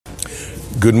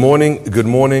Good morning,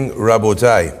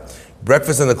 Rabotai.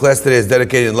 Breakfast in the class today is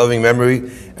dedicated in loving memory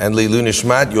and Leilu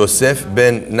Nishmat Yosef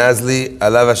ben Nazli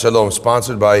Alav Shalom,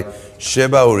 sponsored by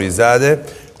Sheba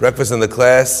Urizadeh. Breakfast in the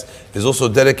class is also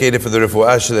dedicated for the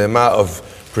Refuah Shlema of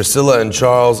Priscilla and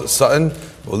Charles Sutton,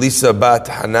 Olisa Bat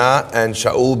Hana, and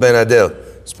Shaul ben Adel,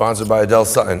 sponsored by Adele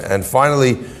Sutton. And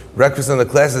finally, breakfast in the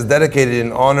class is dedicated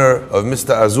in honor of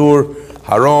Mr. Azur,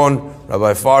 Haron,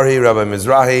 Rabbi Farhi, Rabbi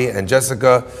Mizrahi, and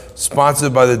Jessica,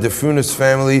 sponsored by the Defunis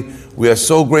family. We are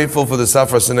so grateful for the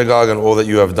Safra Synagogue and all that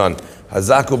you have done.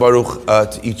 Hazaku Baruch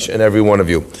to each and every one of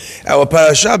you. Our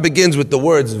parasha begins with the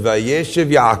words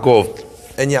Vayeshev Yaakov,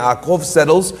 and Yaakov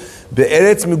settles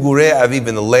Be'eretz Migurei Aviv,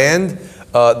 in the land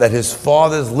that his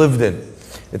fathers lived in.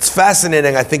 It's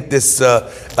fascinating, I think, this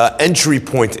entry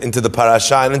point into the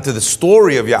parasha and into the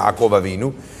story of Yaakov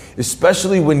Avinu,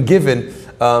 especially when given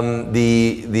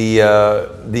the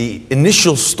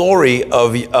initial story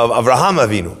of Avraham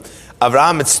Avinu.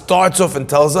 Avraham, it starts off and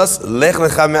tells us, Lech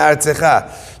lecha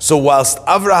me'artzecha. So whilst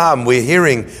Avraham, we're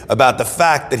hearing about the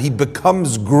fact that he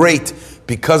becomes great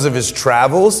because of his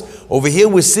travels, over here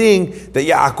we're seeing that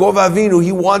Yaakov Avinu,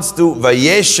 he wants to,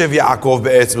 Vayeshev Yaakov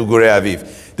be'eretz migurei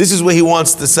aviv. This is where he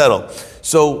wants to settle.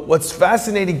 So what's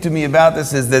fascinating to me about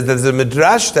this is that there's a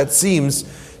midrash that seems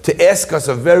to ask us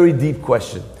a very deep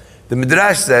question. The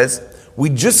midrash says, we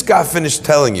just got finished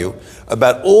telling you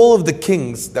about all of the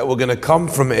kings that were going to come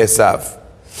from Esav.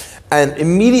 And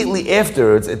immediately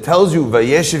afterwards, it tells you,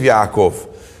 Vayeshev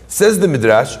Yaakov. Says the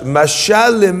midrash,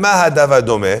 Mashal lema hadavar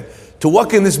domeh. To what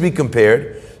can this be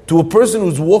compared? To a person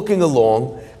who's walking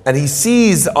along and he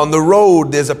sees on the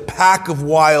road there's a pack of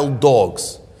wild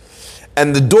dogs.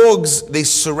 And the dogs, they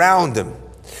surround him.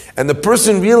 And the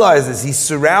person realizes he's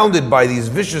surrounded by these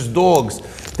vicious dogs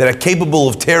that are capable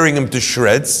of tearing him to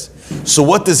shreds. So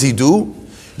what does he do?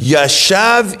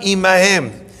 Yashav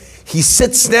imahem. He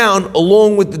sits down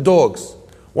along with the dogs.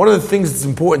 One of the things that's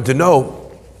important to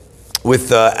know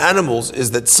with animals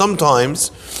is that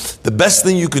sometimes the best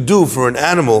thing you could do for an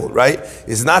animal, right,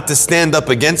 is not to stand up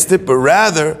against it, but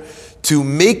rather to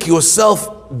make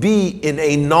yourself be in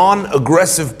a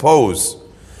non-aggressive pose.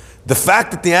 The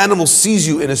fact that the animal sees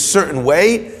you in a certain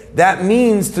way, that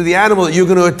means to the animal that you're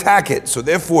going to attack it. So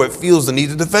therefore it feels the need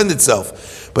to defend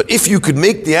itself. But if you could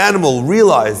make the animal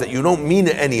realize that you don't mean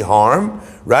any harm,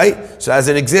 right? So as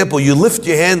an example, you lift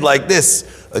your hand like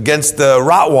this against the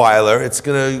Rottweiler,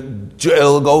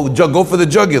 it'll go for the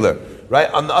jugular, right?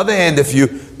 On the other hand, if you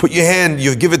put your hand,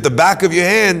 you give it the back of your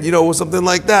hand, or something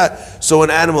like that. So an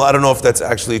animal, I don't know if that's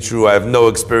actually true. I have no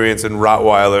experience in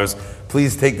Rottweilers.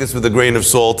 Please take this with a grain of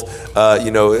salt.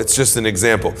 It's just an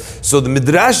example. So the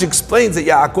Midrash explains that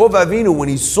Yaakov Avinu, when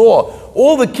he saw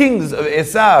all the kings of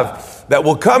Esav that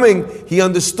were coming, he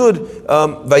understood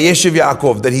Vayeshev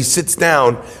Yaakov, that he sits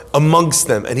down amongst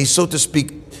them and he, so to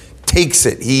speak, takes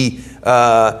it. He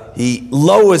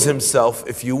lowers himself,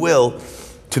 if you will,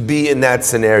 to be in that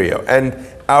scenario. And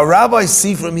our rabbis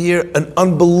see from here an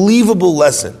unbelievable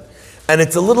lesson. And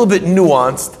it's a little bit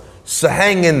nuanced. So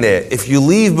hang in there. If you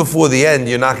leave before the end,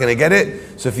 you're not going to get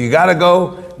it. So if you got to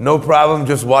go, no problem.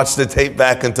 Just watch the tape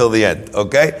back until the end.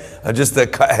 Okay? I'm just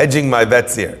hedging my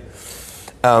bets here.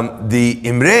 The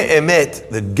Imre Emet,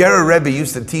 the Gerer Rebbe,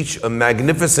 used to teach a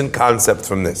magnificent concept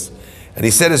from this. And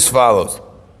he said as follows.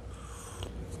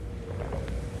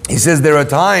 He says there are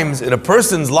times in a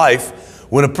person's life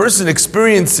when a person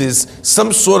experiences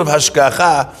some sort of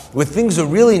hashgacha where things are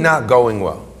really not going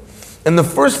well. And the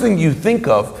first thing you think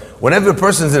of whenever a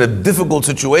person's in a difficult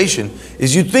situation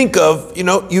is you think of,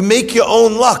 you make your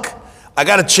own luck. I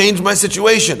got to change my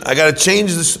situation. I got to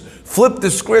change this, flip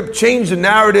the script, change the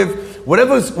narrative.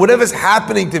 Whatever's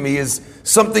happening to me is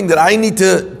something that I need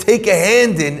to take a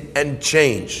hand in and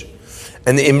change.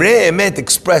 And the Imre Emet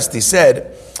expressed, he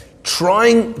said,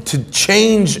 trying to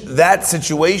change that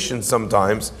situation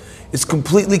sometimes is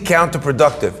completely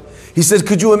counterproductive. He says,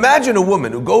 could you imagine a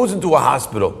woman who goes into a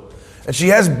hospital and she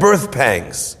has birth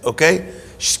pangs, okay?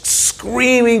 She's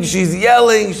screaming, she's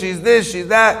yelling, she's this, she's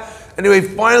that. Anyway,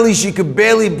 finally she could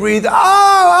barely breathe. Call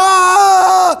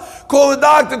the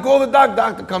doctor.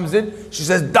 Doctor comes in. She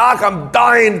says, Doc, I'm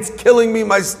dying, it's killing me,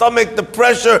 my stomach, the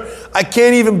pressure, I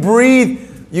can't even breathe.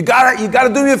 You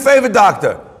gotta do me a favor,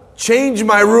 doctor. Change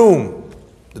my room.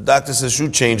 The doctor says,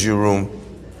 shoot, change your room.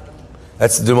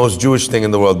 That's the most Jewish thing in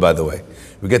the world, by the way.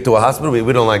 We get to a hospital,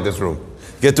 we don't like this room.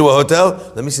 Get to a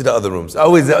hotel, let me see the other rooms.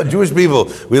 Always, Jewish people,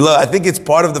 I think it's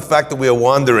part of the fact that we are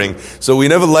wandering, so we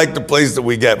never like the place that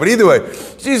we get. But either way,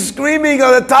 she's screaming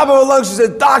on the top of her lungs. She says,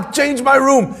 Doc, change my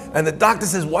room. And the doctor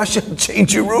says, why should I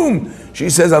change your room?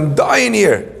 She says, I'm dying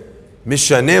here.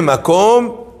 Mishaneh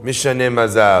makom, mishaneh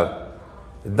mazal.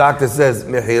 The doctor says,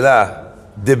 Mehila,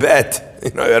 dibet.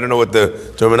 I don't know what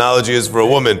the terminology is for a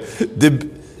woman.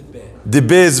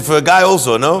 Dib is for a guy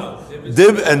also, no?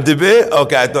 Dib and dibe?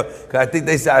 Okay, I think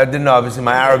they said, I didn't know, obviously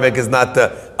my Arabic is not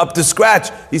up to scratch.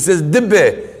 He says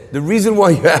dibe. The reason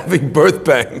why you're having birth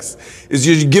pangs is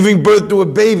you're giving birth to a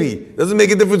baby. Doesn't make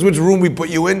a difference which room we put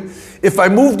you in. If I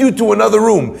moved you to another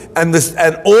room and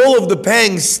all of the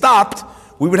pangs stopped,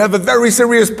 we would have a very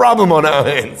serious problem on our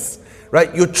hands.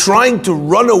 Right? You're trying to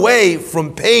run away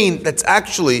from pain that's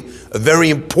actually a very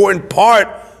important part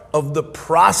of the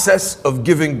process of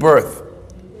giving birth.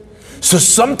 So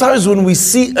sometimes when we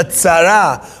see a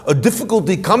tzara, a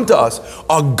difficulty come to us,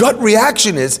 our gut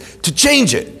reaction is to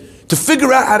change it, to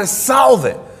figure out how to solve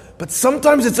it. But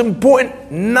sometimes it's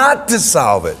important not to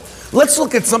solve it. Let's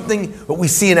look at something that we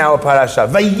see in our parasha.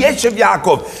 Vayeshev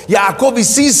Yaakov. Yaakov, he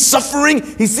sees suffering,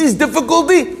 he sees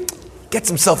difficulty, gets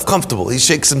himself comfortable. He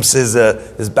shakes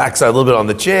his backside a little bit on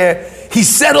the chair. He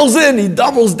settles in, he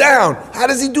doubles down. How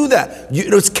does he do that?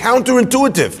 It's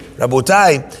counterintuitive.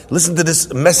 Rabotai, listen to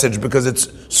this message because it's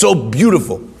so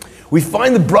beautiful. We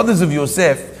find the brothers of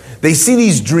Yosef, they see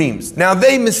these dreams. Now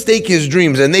they mistake his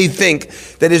dreams and they think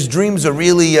that his dreams are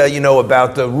really,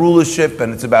 about rulership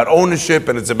and it's about ownership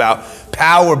and it's about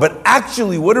power. But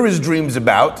actually, what are his dreams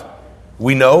about?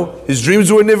 We know his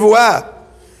dreams were nivuah.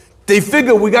 They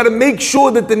figure we got to make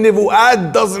sure that the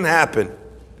nivuah doesn't happen.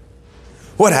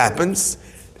 What happens?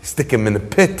 They stick him in a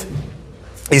pit.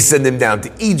 They send him down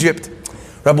to Egypt.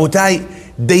 Rabotai,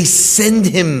 they send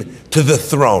him to the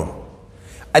throne.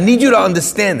 I need you to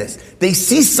understand this. They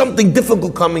see something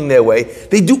difficult coming their way.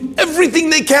 They do everything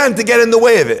they can to get in the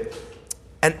way of it.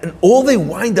 And all they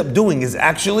wind up doing is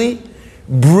actually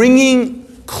bringing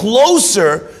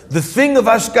closer the thing of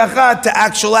Hashgacha to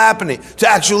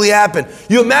actually happen.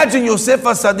 You imagine Yosef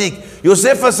HaSadik.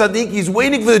 Yosef HaSadik, he's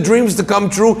waiting for the dreams to come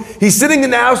true. He's sitting in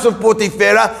the house of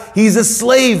Potiphera. He's a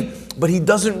slave, but he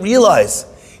doesn't realize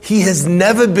he has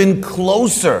never been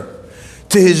closer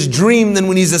to his dream than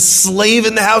when he's a slave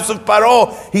in the house of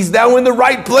Paro. He's now in the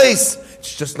right place.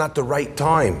 It's just not the right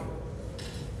time.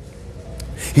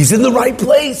 He's in the right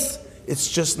place.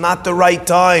 It's just not the right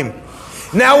time.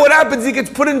 Now what happens? He gets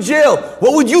put in jail.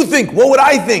 What would you think? What would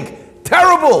I think?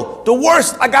 Terrible. The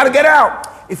worst. I got to get out.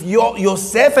 If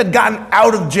Yosef had gotten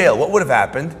out of jail, what would have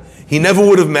happened? He never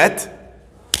would have met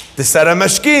the Sarah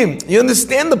Mashkim. You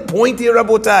understand the point here,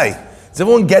 Rabotai? Does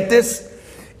everyone get this?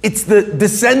 It's the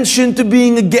descension to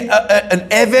being an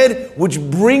Eved, which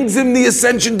brings him the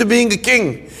ascension to being a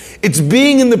king. It's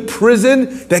being in the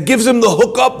prison that gives him the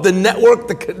hookup, the network,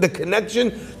 the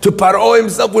connection to Paro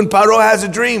himself when Paro has a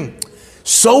dream.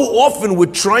 So often we're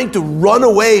trying to run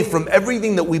away from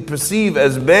everything that we perceive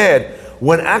as bad,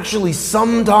 when actually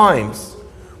sometimes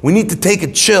we need to take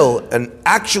a chill and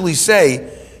actually say,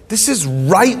 this is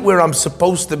right where I'm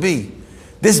supposed to be.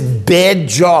 This bad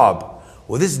job,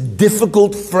 or this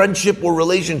difficult friendship or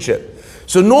relationship.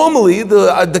 So normally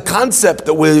the concept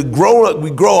that we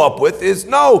grow up with is,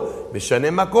 no,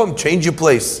 mishaneh makom, change your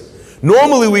place.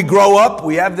 Normally we grow up,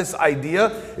 we have this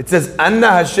idea. It says Anna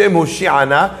Hashem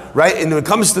Hoshi'ana, right? And when it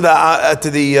comes to the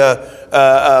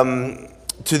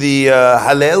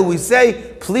Hallel, we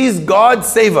say, please God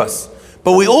save us.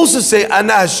 But we also say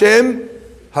Anna Hashem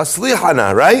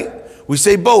Haslihana, right? We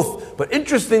say both. But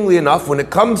interestingly enough, when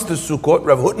it comes to Sukkot,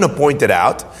 Rav Hutner pointed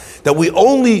out that we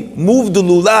only move the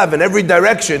lulav in every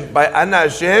direction by Anna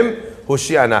Hashem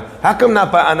Hoshi'ana. How come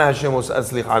not by Anna Hashem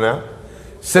Haslihana?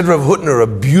 Said Rav Hutner, a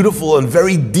beautiful and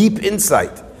very deep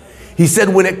insight. He said,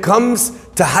 when it comes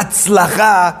to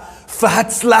Hatzlacha, for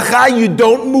Hatzlacha you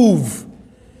don't move.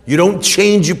 You don't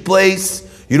change your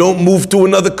place. You don't move to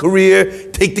another career,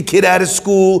 take the kid out of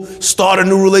school, start a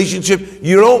new relationship.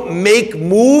 You don't make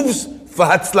moves for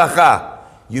Hatzlacha.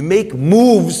 You make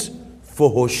moves for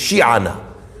Hoshi'ana.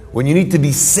 When you need to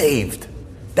be saved,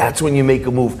 that's when you make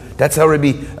a move. That's how the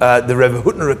Rebbe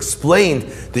Hutner explained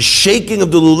the shaking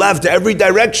of the lulav to every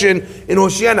direction in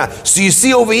Hoshi'ana. So you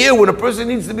see over here, when a person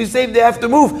needs to be saved, they have to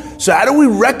move. So how do we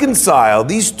reconcile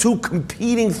these two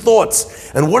competing thoughts?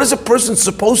 And what is a person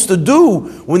supposed to do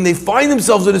when they find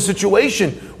themselves in a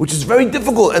situation which is very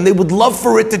difficult and they would love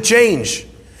for it to change?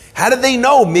 How do they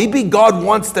know? Maybe God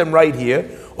wants them right here,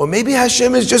 or maybe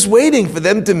Hashem is just waiting for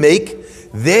them to make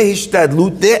their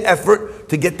hishtadlut, their effort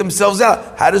to get themselves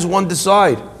out. How does one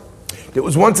decide? There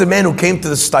was once a man who came to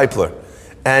the Stipler,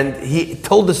 and he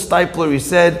told the Stipler, he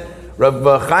said,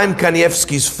 Rav Chaim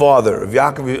Kanievsky's father, Rav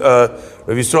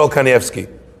Yisrael Kanievsky,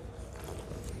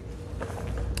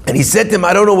 and he said to him,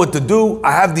 I don't know what to do.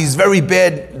 I have this very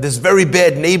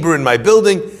bad neighbor in my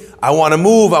building. I want to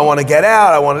move, I want to get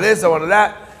out, I want this, I want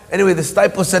that. Anyway, the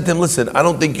Stipler said to him, listen, I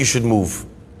don't think you should move.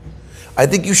 I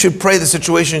think you should pray the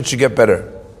situation should get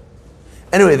better.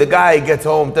 Anyway, the guy gets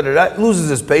home, loses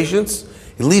his patience,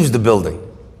 he leaves the building.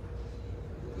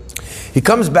 He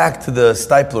comes back to the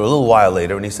stipler a little while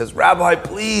later and he says, Rabbi,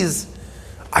 please,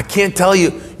 I can't tell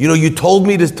you, you told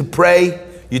me to pray,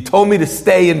 you told me to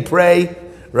stay and pray,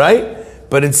 right?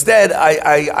 But instead,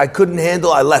 I couldn't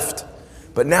handle, I left.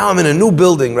 But now I'm in a new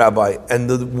building, Rabbi, and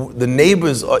the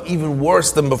neighbors are even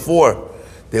worse than before.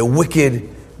 They're wicked,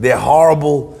 they're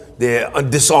horrible, they're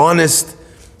dishonest.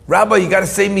 Rabbi, you got to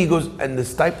save me. He goes, and the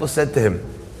stipler said to him,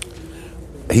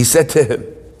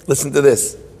 listen to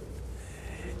this.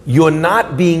 You're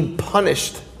not being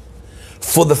punished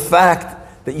for the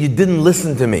fact that you didn't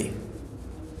listen to me.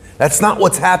 That's not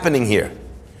what's happening here.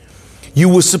 You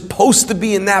were supposed to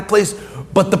be in that place,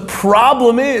 but the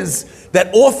problem is that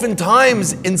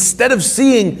oftentimes, instead of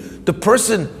seeing the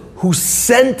person who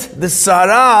sent the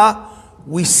tzara,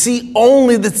 we see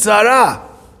only the tzara.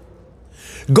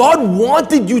 God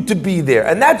wanted you to be there,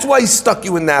 and that's why He stuck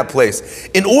you in that place,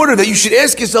 in order that you should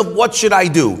ask yourself, what should I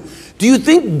do? Do you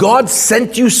think God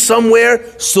sent you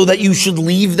somewhere so that you should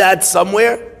leave that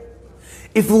somewhere?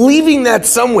 If leaving that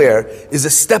somewhere is a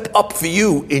step up for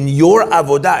you in your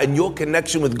avodah, in your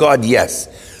connection with God,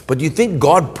 yes. But do you think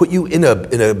God put you in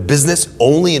a business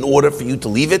only in order for you to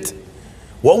leave it?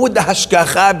 What would the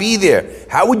hashgacha be there?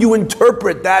 How would you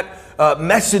interpret that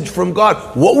message from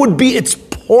God? What would be its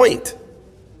point?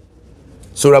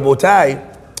 So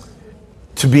Rabotai,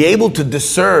 to be able to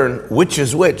discern which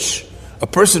is which, a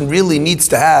person really needs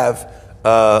to have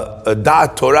a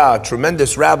da'at Torah, a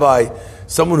tremendous rabbi,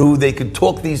 someone who they could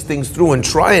talk these things through and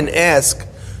try and ask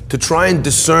to try and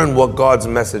discern what God's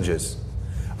message is.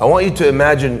 I want you to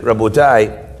imagine,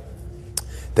 Rabotai,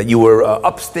 that you were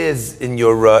upstairs in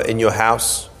your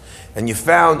house and you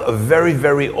found a very,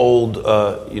 very old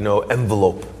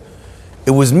envelope.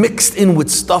 It was mixed in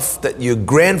with stuff that your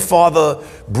grandfather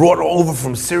brought over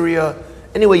from Syria.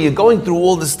 Anyway, you're going through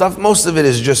all this stuff. Most of it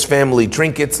is just family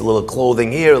trinkets, a little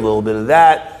clothing here, a little bit of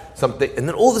that, something. And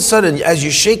then all of a sudden, as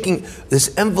you're shaking,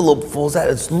 this envelope falls out.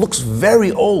 It looks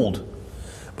very old.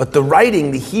 But the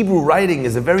writing, the Hebrew writing,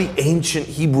 is a very ancient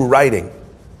Hebrew writing.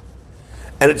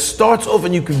 And it starts off,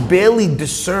 and you can barely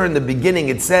discern the beginning.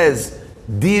 It says,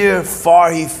 "Dear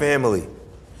Farhi family."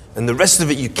 And the rest of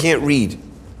it you can't read.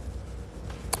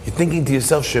 You're thinking to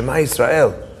yourself, Shema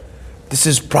Yisrael, this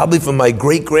is probably from my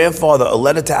great-grandfather, a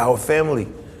letter to our family.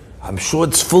 I'm sure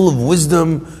it's full of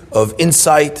wisdom, of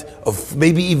insight, of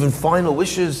maybe even final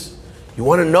wishes. You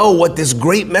want to know what this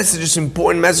great message, this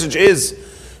important message is.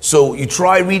 So you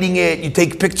try reading it, you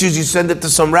take pictures, you send it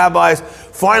to some rabbis.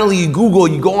 Finally, you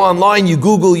go online, you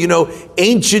Google,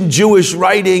 ancient Jewish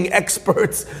writing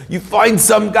experts. You find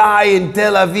some guy in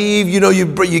Tel Aviv,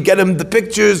 you get him the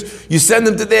pictures, you send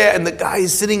them to there, and the guy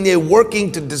is sitting there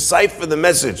working to decipher the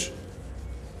message.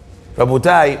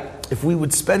 Rabotai, if we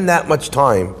would spend that much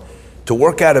time to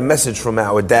work out a message from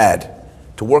our dad,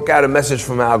 to work out a message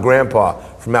from our grandpa,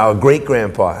 from our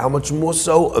great-grandpa, how much more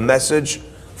so a message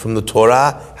from the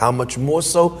Torah, how much more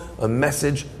so a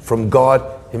message from God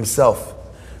Himself.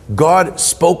 God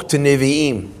spoke to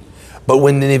Nevi'im, but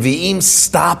when the Nevi'im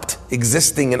stopped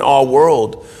existing in our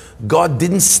world, God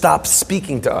didn't stop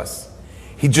speaking to us.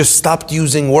 He just stopped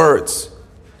using words.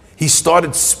 He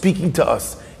started speaking to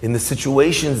us in the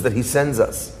situations that He sends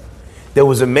us. There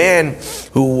was a man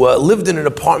who lived in an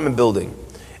apartment building,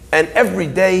 and every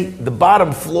day, the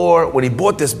bottom floor, when he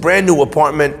bought this brand new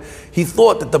apartment, he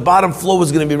thought that the bottom floor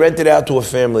was going to be rented out to a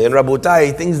family. And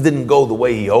Rabotai, things didn't go the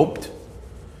way he hoped.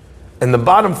 And the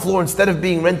bottom floor, instead of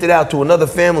being rented out to another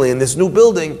family in this new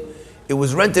building, it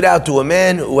was rented out to a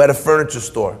man who had a furniture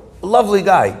store. A lovely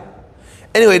guy.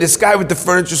 Anyway, this guy with the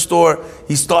furniture store,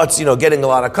 he starts, getting a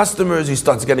lot of customers. He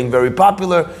starts getting very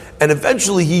popular. And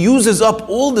eventually, he uses up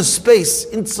all the space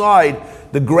inside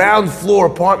the ground floor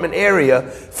apartment area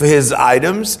for his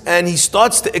items, and he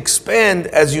starts to expand,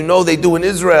 as you know they do in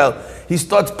Israel. He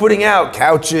starts putting out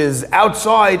couches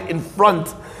outside in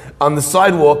front, on the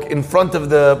sidewalk in front of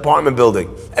the apartment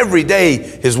building. Every day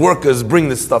his workers bring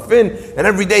this stuff in, and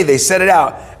every day they set it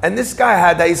out. And this guy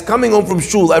had that, he's coming home from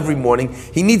shul every morning.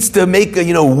 He needs to make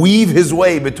weave his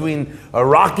way between a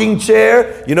rocking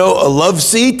chair, a love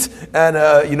seat, and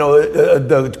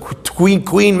the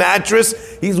queen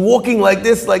mattress. He's walking like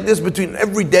this between,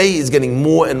 every day he's getting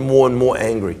more and more and more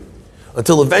angry.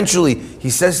 Until eventually he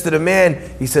says to the man,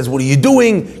 he says, "What are you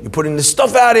doing? You're putting this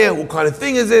stuff out here. What kind of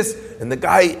thing is this?" And the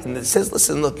guy says,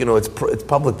 "Listen, look, it's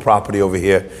public property over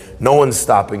here. No one's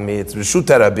stopping me. It's Reshut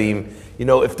Harabim.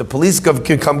 If the police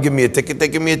can come give me a ticket, they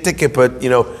give me a ticket. But,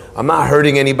 I'm not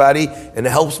hurting anybody. And it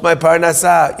helps my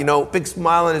parnasah." Big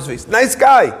smile on his face. Nice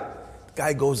guy. The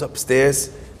guy goes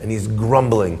upstairs and he's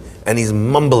grumbling and he's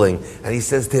mumbling and he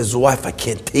says to his wife, I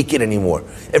can't take it anymore.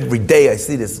 Every day I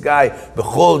see this guy,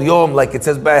 b'chol yom, like it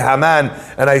says by Haman,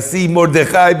 and I see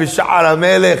Mordechai b'sha'ar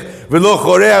HaMelech, v'lo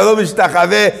choreh, v'lo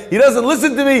mishtachaveh. He doesn't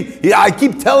listen to me. I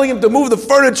keep telling him to move the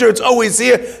furniture. It's always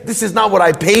here. This is not what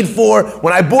I paid for.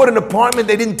 When I bought an apartment,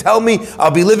 they didn't tell me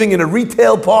I'll be living in a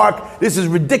retail park. This is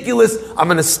ridiculous. I'm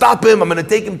going to stop him. I'm going to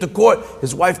take him to court.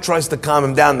 His wife tries to calm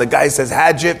him down. The guy says,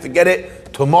 Hajj, forget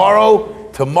it.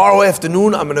 Tomorrow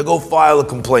afternoon, I'm going to go file a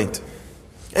complaint.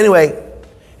 Anyway,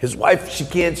 his wife,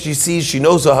 she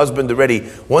knows her husband already.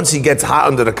 Once he gets hot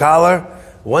under the collar,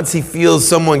 once he feels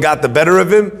someone got the better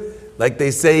of him, like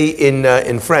they say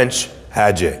in French,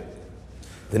 Hajj.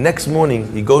 The next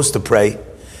morning, he goes to pray,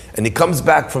 and he comes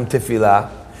back from tefillah,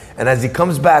 and as he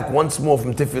comes back once more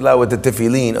from tefillah with the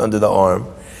tefillin under the arm,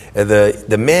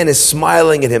 the man is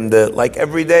smiling at him, like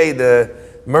every day, the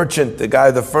merchant, the guy,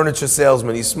 the furniture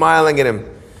salesman, he's smiling at him.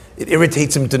 It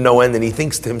irritates him to no end, and he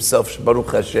thinks to himself,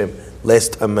 Baruch Hashem,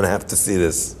 last time I'm going to have to see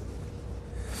this.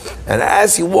 And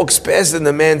as he walks past him,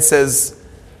 the man says,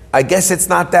 I guess it's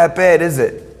not that bad, is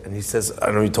it? And he says, I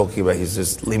don't know what you're talking about. He's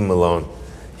just, leave him alone.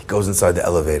 He goes inside the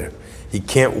elevator. He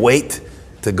can't wait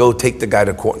to go take the guy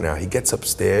to court now. He gets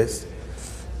upstairs.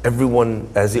 Everyone,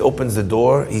 as he opens the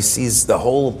door, he sees the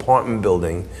whole apartment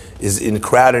building is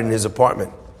crowded in his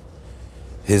apartment.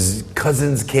 His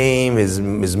cousins came,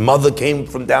 his mother came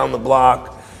from down the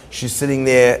block. She's sitting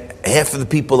there. Half of the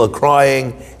people are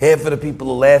crying, half of the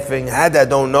people are laughing. Hada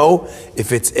don't know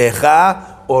if it's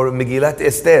Echa or Megillat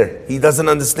Esther. He doesn't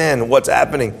understand what's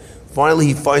happening. Finally,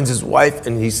 he finds his wife,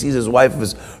 and he sees his wife,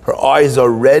 her eyes are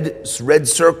red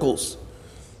circles.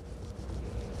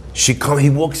 He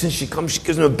walks in, she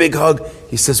gives him a big hug.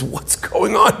 He says, what's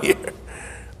going on here?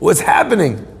 What's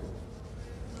happening?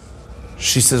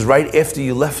 She says, right after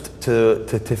you left to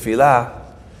tefillah,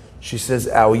 she says,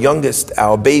 our youngest,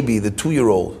 our baby, the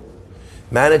 2-year-old,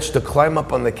 managed to climb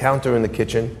up on the counter in the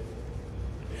kitchen.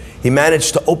 He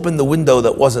managed to open the window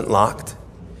that wasn't locked.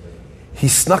 He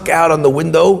snuck out on the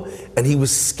window, and he was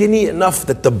skinny enough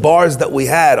that the bars that we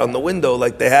had on the window,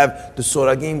 like they have, the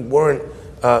soragim, weren't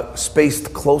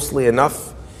spaced closely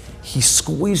enough. He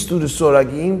squeezed through the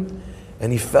soragim,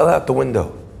 and he fell out the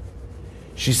window.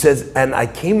 She says, and I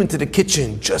came into the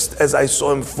kitchen just as I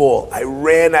saw him fall. I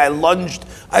ran, I lunged,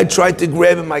 I tried to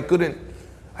grab him, I couldn't.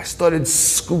 I started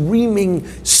screaming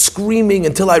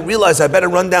until I realized I better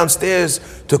run downstairs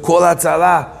to call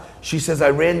Hatzalah. She says, I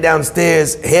ran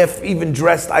downstairs, half even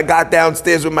dressed. I got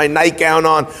downstairs with my nightgown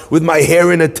on, with my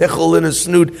hair in a tichel and a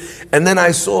snoot. And then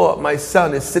I saw my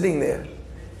son is sitting there,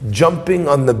 jumping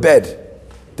on the bed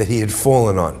that he had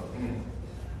fallen on.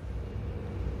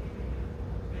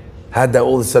 Hadda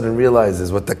all of a sudden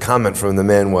realizes what the comment from the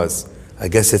man was. I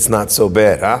guess it's not so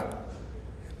bad, huh?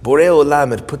 Borei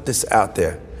Olam had put this out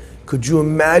there. Could you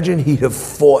imagine he'd have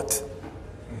fought?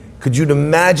 Could you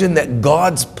imagine that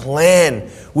God's plan,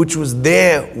 which was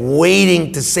there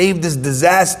waiting to save this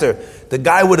disaster, the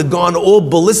guy would have gone all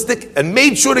ballistic and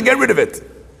made sure to get rid of it?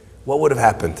 What would have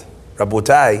happened?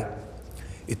 Rabotai,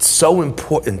 it's so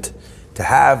important to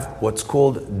have what's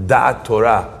called Da'at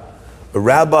Torah. A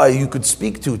rabbi you could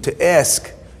speak to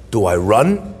ask, do I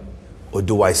run or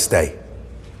do I stay?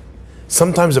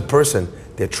 Sometimes a person,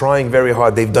 they're trying very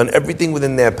hard. They've done everything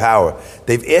within their power.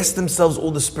 They've asked themselves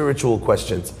all the spiritual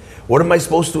questions. What am I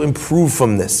supposed to improve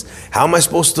from this? How am I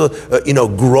supposed to,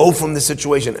 grow from this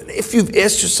situation? And if you've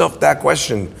asked yourself that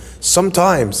question,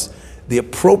 sometimes the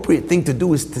appropriate thing to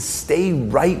do is to stay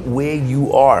right where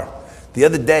you are. The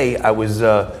other day, I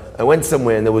went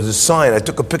somewhere and there was a sign. I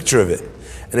took a picture of it.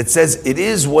 And it says, it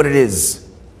is what it is.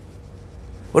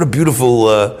 What a beautiful,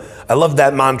 I love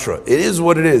that mantra. It is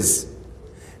what it is.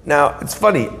 Now, it's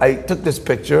funny. I took this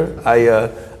picture, I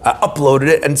uploaded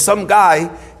it, and some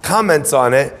guy comments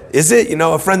on it. Is it?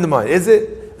 A friend of mine. Is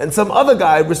it? And some other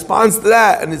guy responds to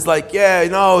that, and it's like, yeah,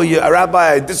 a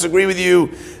rabbi, I disagree with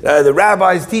you. The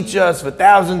rabbis teach us for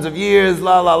thousands of years,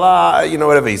 la, la, la,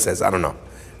 whatever he says. I don't know.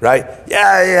 Right?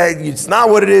 Yeah, it's not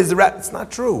what it is. It's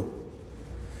not true.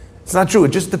 It's not true. It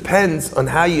just depends on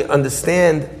how you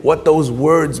understand what those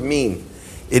words mean.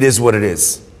 It is what it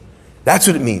is. That's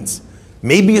what it means.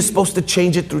 Maybe you're supposed to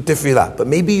change it through tefillah, but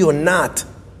maybe you're not.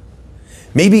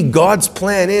 Maybe God's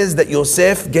plan is that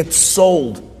Yosef gets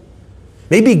sold.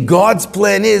 Maybe God's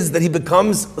plan is that he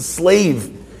becomes a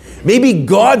slave. Maybe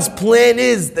God's plan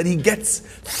is that he gets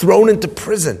thrown into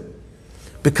prison.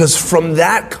 Because from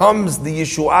that comes the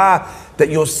Yeshuah that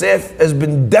Yosef has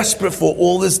been desperate for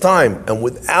all this time. And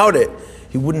without it,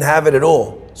 he wouldn't have it at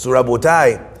all. So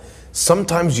Rabotai,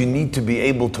 sometimes you need to be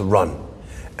able to run.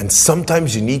 And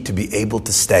sometimes you need to be able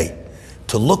to stay.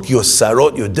 to look your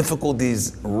sarot, your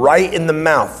difficulties, right in the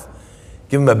mouth,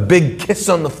 give them a big kiss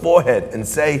on the forehead and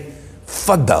say,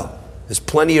 Faddal, there's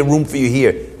plenty of room for you here.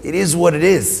 It is what it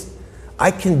is.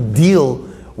 I can deal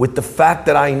with the fact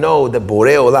that I know that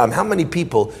Borei Olam, how many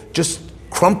people just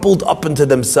crumpled up into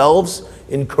themselves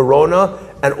in Corona,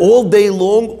 and all day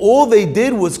long, all they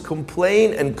did was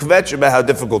complain and kvetch about how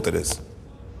difficult it is.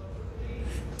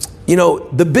 You know,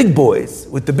 the big boys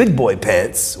with the big boy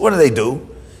pants, what do?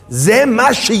 Zeh ma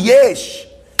sheyesh.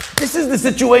 This is the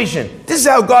situation. This is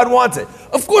how God wants it.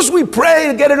 Of course we pray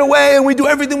to get it away, and we do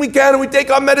everything we can, and we take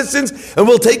our medicines, and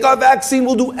we'll take our vaccine,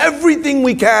 we'll do everything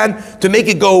we can to make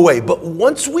it go away. But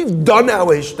once we've done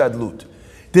our hishtadlut,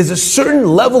 there's a certain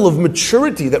level of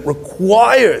maturity that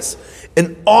requires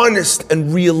an honest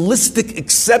and realistic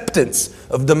acceptance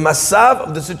of the masav,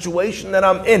 of the situation that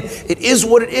I'm in. It is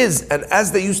what it is. And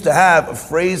as they used to have a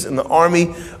phrase in the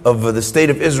army of the state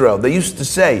of Israel, they used to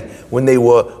say when they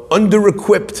were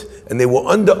under-equipped and they were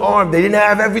underarmed, they didn't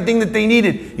have everything that they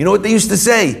needed. You know what they used to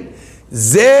say?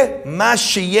 Zeh ma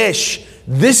sheyesh.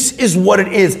 This is what it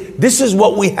is. This is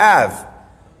what we have.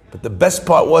 But the best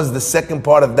part was the second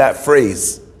part of that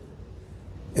phrase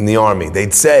in the army.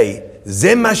 They'd say,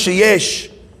 Zeh ma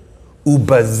sheyesh,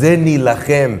 ubazeni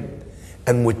lachem.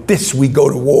 And with this we go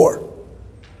to war.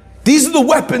 These are the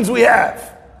weapons we have.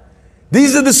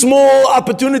 These are the small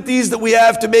opportunities that we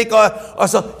have to make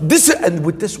ourselves. And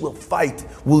with this we'll fight.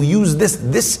 We'll use this.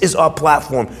 This is our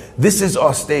platform. This is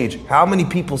our stage. How many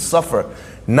people suffer,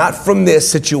 not from their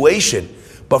situation,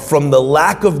 but from the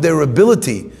lack of their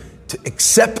ability to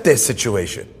accept their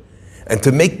situation and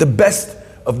to make the best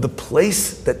of the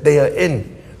place that they are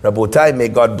in. Rabotai, may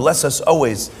God bless us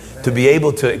always to be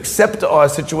able to accept our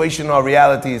situation, our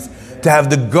realities, to have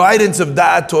the guidance of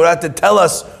Da'at Torah to tell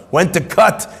us when to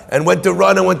cut and when to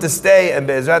run and when to stay, and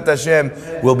Be'ezrat Hashem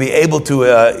we'll be able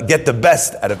to get the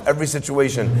best out of every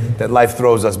situation that life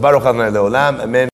throws us. Baruch Adonai Le'olam. Amen.